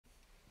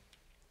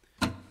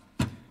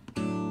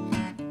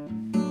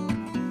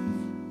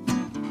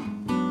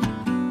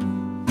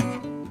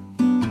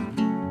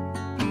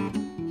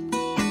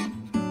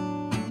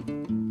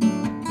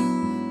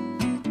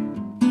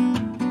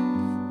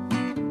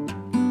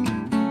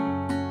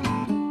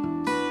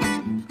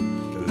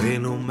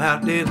Ain't no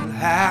mountain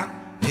high,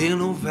 ain't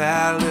no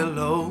valley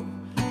low,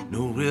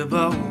 no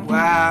river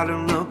wide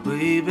enough,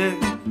 baby.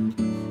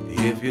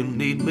 If you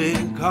need me,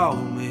 call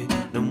me,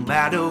 no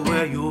matter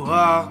where you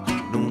are,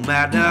 no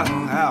matter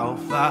how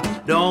far.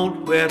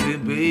 Don't worry,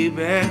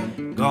 baby,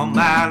 call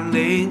my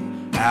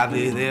name, I'll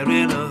be there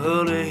in a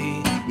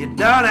hurry. You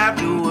don't have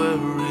to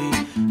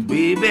worry,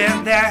 baby,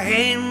 there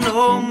ain't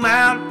no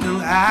mountain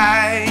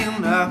high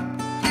enough,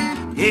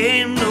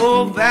 ain't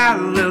no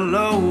valley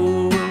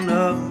low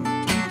enough,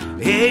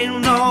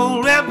 ain't no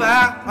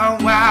river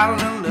wild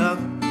enough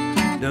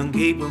to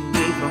keep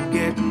me from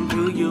getting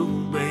to you,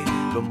 babe.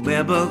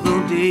 Remember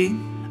the day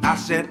I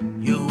set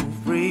you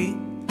free,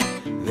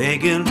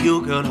 thinking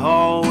you could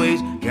always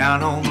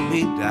count on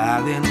me,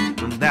 darling.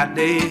 From that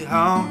day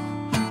on,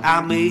 I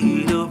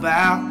made a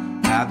vow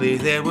I'll be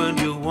there when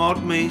you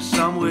want me,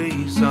 some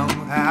way,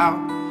 somehow.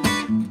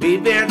 Baby,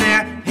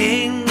 there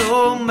ain't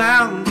no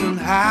mountain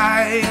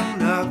high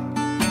enough,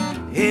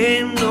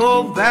 ain't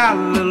no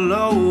valley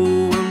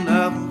low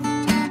enough,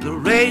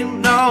 there ain't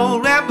no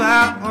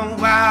river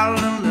wild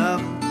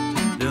enough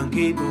to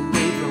keep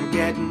me from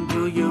getting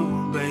to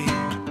you, babe.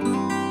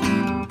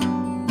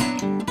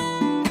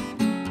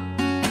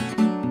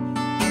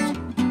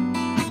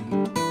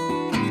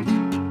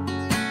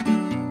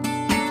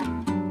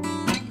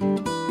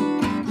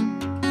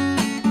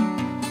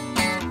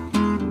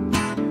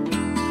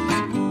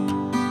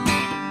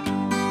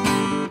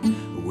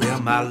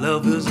 Well, my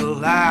love is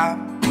alive,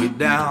 way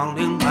down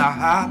in my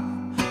heart,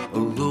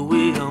 although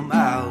we are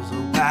miles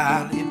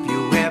apart. If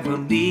you ever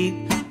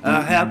need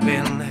a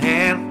helping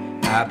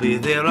hand, I'll be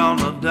there on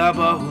the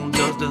double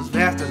just as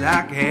fast as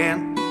I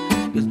can.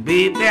 'Cause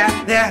baby,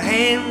 there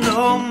ain't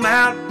no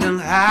mountain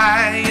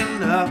high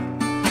enough,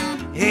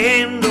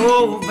 ain't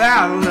no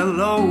valley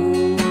low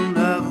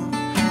enough,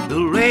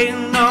 there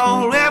ain't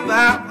no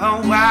river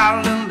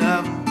wild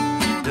enough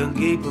to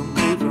keep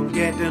me from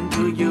getting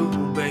to you,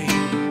 babe.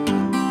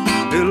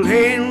 There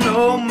ain't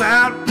no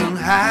mountain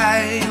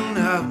high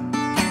enough,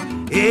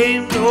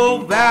 ain't no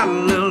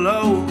valley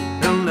low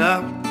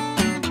enough,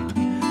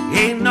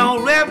 ain't no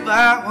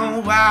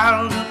river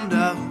wild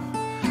enough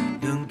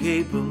to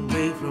keep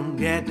me from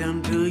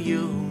getting to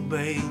you,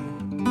 babe.